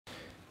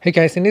Hey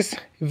guys, in this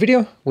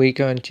video, we're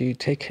going to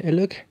take a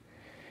look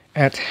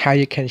at how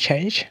you can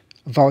change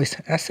voice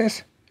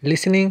access,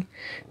 listening,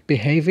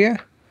 behavior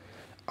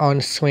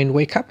on screen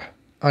wake up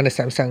on the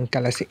Samsung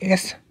Galaxy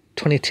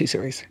S22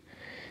 series.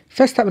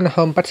 First, tap on the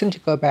home button to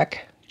go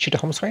back to the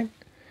home screen.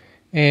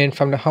 And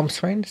from the home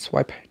screen,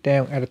 swipe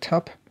down at the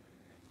top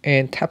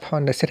and tap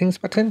on the settings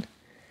button.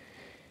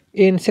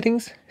 In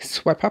settings,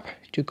 swipe up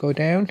to go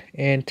down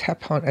and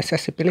tap on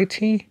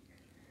accessibility.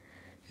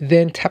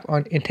 Then tap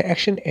on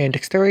interaction and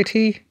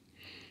dexterity.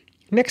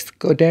 Next,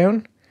 go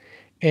down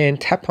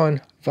and tap on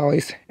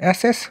voice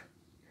access.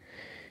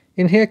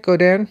 In here, go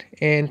down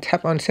and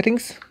tap on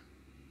settings.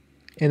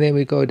 And then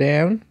we go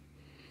down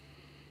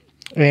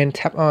and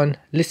tap on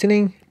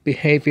listening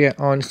behavior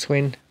on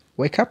screen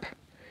wake up.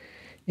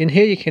 In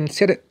here, you can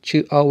set it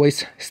to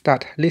always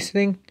start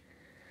listening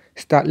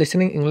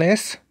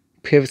unless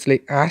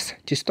previously asked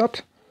to stop,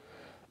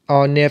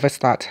 or never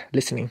start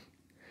listening.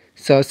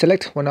 So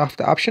select one of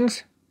the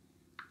options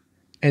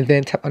and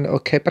then tap on the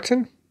OK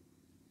button.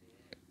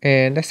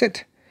 And that's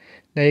it.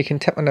 Now you can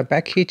tap on the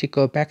back key to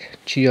go back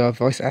to your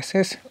voice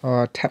access,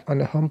 or tap on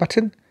the home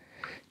button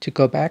to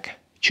go back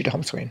to the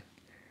home screen.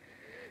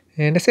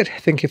 And that's it.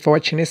 Thank you for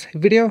watching this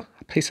video.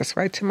 Please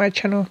subscribe to my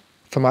channel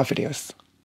for more videos.